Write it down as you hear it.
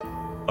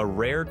A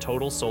rare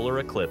total solar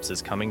eclipse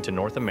is coming to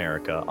North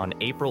America on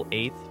April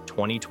 8th,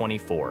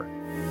 2024.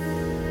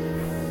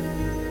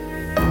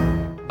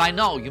 By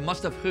now, you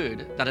must have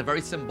heard that a very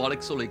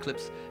symbolic solar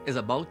eclipse is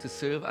about to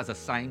serve as a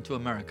sign to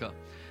America.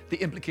 The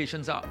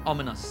implications are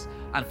ominous,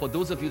 and for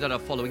those of you that are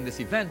following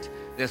this event,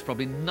 there's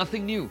probably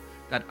nothing new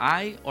that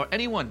I or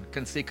anyone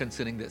can say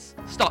concerning this.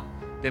 Stop!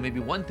 There may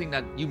be one thing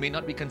that you may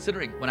not be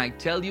considering. When I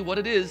tell you what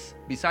it is,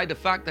 beside the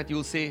fact that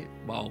you'll say,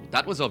 wow,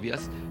 that was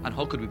obvious, and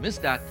how could we miss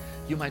that?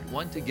 You might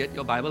want to get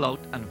your Bible out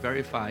and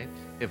verify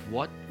if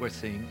what we're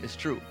saying is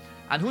true.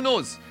 And who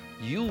knows,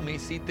 you may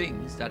see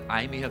things that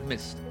I may have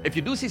missed. If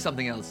you do see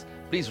something else,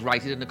 please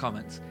write it in the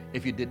comments.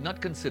 If you did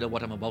not consider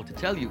what I'm about to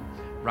tell you,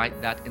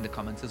 write that in the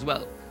comments as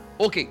well.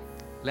 Okay,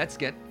 let's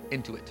get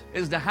into it.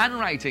 Is the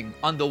handwriting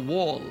on the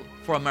wall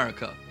for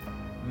America?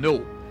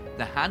 No.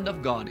 The hand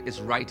of God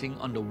is writing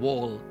on the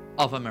wall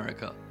of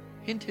America.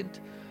 Hint, hint.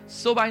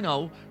 So by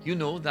now, you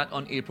know that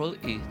on April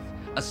 8th,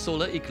 a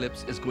solar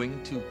eclipse is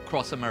going to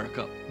cross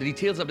America. The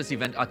details of this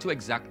event are too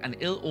exact and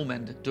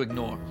ill-omened to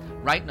ignore.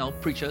 Right now,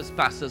 preachers,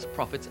 pastors,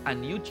 prophets,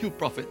 and YouTube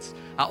prophets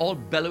are all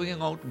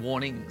bellowing out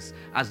warnings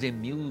as they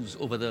muse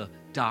over the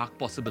dark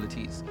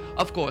possibilities.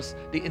 Of course,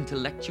 the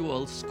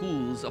intellectual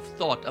schools of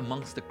thought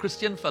amongst the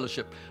Christian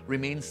fellowship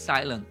remain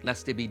silent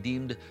lest they be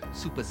deemed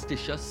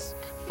superstitious,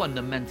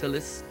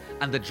 fundamentalists,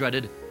 and the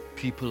dreaded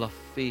people of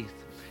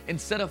faith,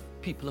 instead of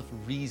people of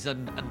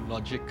reason and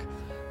logic.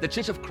 The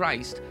Church of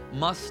Christ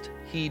must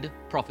heed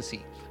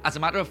prophecy. As a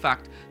matter of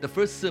fact, the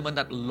first sermon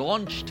that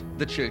launched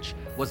the church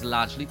was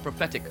largely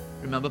prophetic.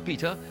 Remember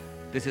Peter?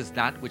 This is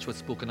that which was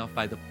spoken of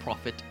by the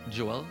prophet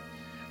Joel.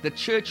 The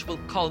church will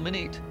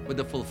culminate with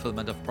the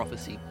fulfillment of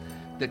prophecy.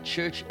 The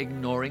church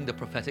ignoring the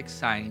prophetic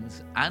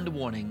signs and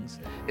warnings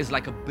is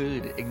like a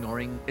bird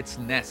ignoring its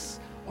nest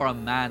or a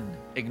man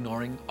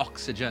ignoring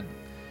oxygen.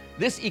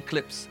 This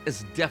eclipse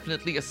is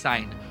definitely a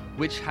sign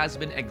which has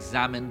been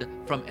examined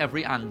from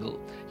every angle.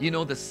 You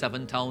know the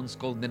 7 towns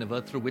called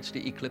Nineveh through which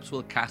the eclipse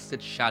will cast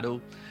its shadow,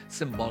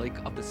 symbolic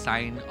of the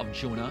sign of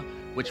Jonah,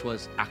 which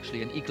was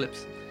actually an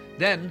eclipse.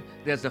 Then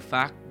there's the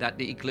fact that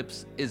the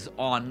eclipse is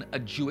on a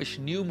Jewish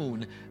new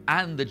moon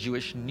and the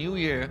Jewish New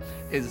Year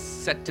is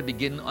set to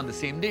begin on the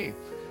same day.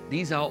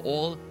 These are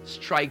all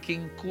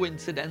striking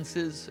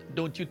coincidences,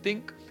 don't you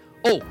think?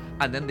 Oh,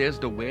 and then there's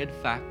the weird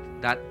fact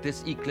that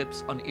this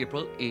eclipse on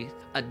April 8th,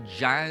 a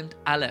giant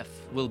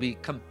Aleph will be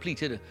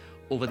completed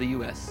over the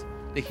US.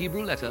 The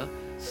Hebrew letter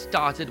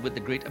started with the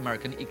Great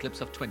American Eclipse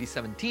of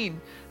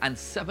 2017, and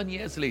 7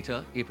 years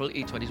later, April 8,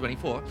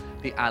 2024,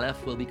 the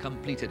Aleph will be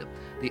completed.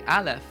 The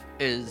Aleph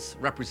is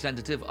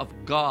representative of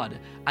God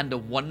and the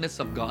oneness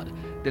of God.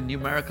 The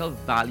numerical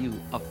value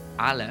of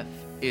Aleph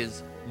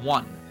is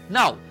 1.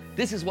 Now,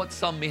 this is what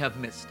some may have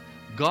missed.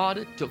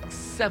 God took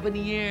 7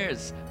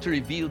 years to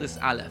reveal this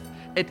Aleph.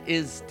 It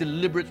is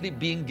deliberately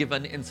being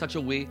given in such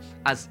a way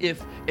as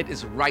if it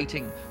is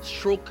writing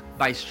stroke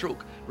by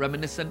stroke,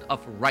 reminiscent of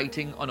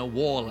writing on a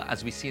wall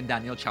as we see in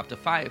Daniel chapter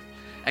 5.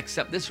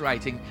 Except this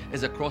writing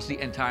is across the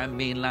entire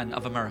mainland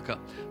of America.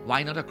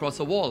 Why not across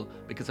a wall?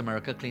 Because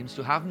America claims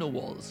to have no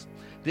walls.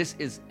 This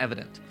is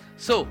evident.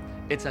 So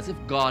it's as if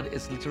God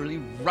is literally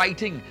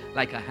writing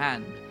like a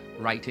hand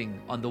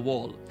writing on the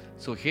wall.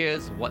 So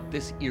here's what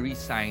this eerie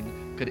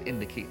sign could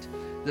indicate.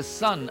 The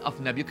son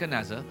of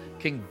Nebuchadnezzar,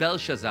 King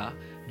Belshazzar,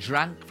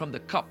 drank from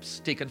the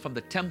cups taken from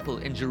the temple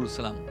in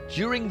Jerusalem.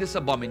 During this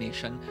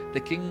abomination,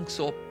 the king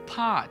saw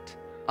part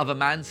of a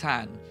man's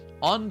hand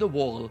on the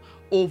wall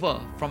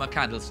over from a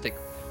candlestick.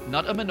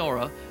 Not a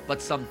menorah,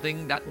 but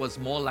something that was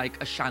more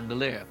like a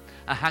chandelier,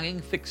 a hanging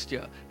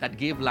fixture that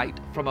gave light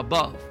from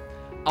above.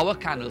 Our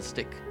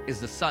candlestick is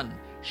the sun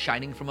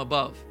shining from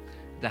above.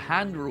 The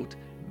hand wrote,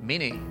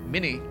 Mene,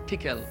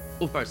 Tekel,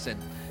 Upharsin.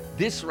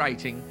 This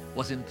writing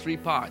was in 3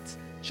 parts,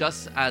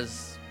 just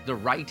as the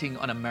writing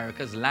on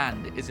America's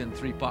land is in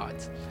 3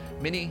 parts.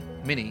 Mene,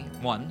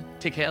 1,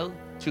 Tekel,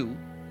 2,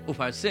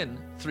 Upharsin,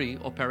 3,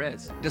 or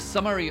Perez. The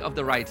summary of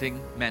the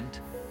writing meant,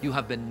 you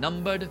have been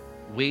numbered,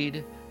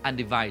 weighed, and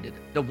divided.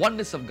 The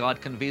oneness of God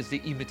conveys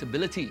the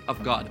immutability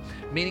of God,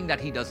 meaning that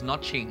He does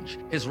not change.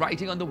 His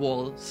writing on the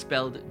wall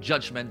spelled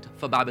judgment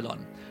for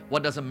Babylon.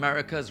 What does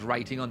America's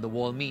writing on the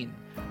wall mean?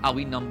 Are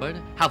we numbered?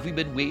 Have we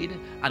been weighed?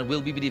 And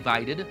will we be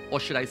divided? Or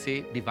should I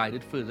say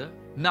divided further?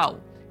 Now,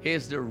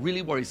 here's the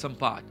really worrisome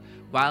part.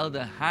 While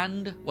the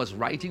hand was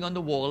writing on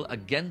the wall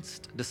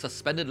against the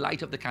suspended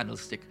light of the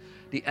candlestick,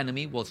 the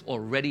enemy was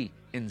already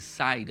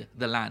inside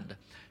the land.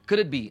 Could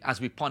it be, as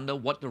we ponder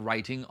what the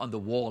writing on the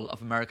wall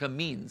of America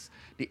means,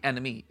 the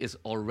enemy is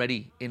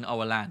already in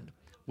our land?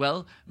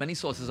 Well, many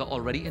sources are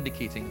already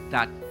indicating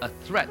that a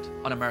threat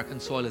on American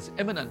soil is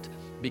imminent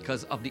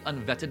because of the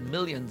unvetted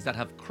millions that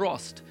have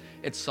crossed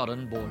its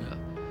southern border.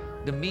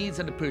 The Medes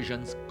and the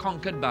Persians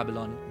conquered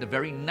Babylon the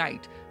very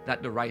night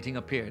that the writing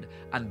appeared,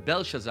 and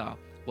Belshazzar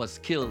was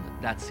killed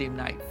that same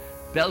night.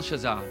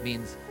 Belshazzar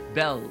means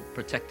Bel,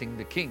 protecting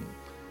the king.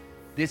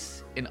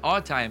 This, in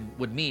our time,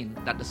 would mean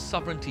that the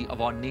sovereignty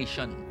of our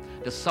nation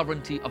the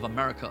sovereignty of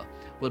America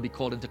will be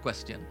called into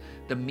question.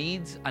 The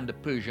Medes and the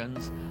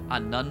Persians are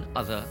none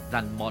other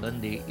than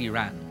modern-day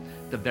Iran,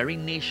 the very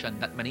nation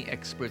that many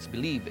experts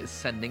believe is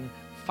sending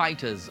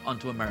fighters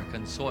onto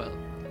American soil.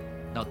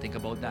 Now think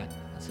about that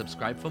and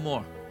subscribe for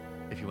more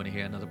if you want to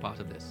hear another part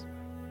of this.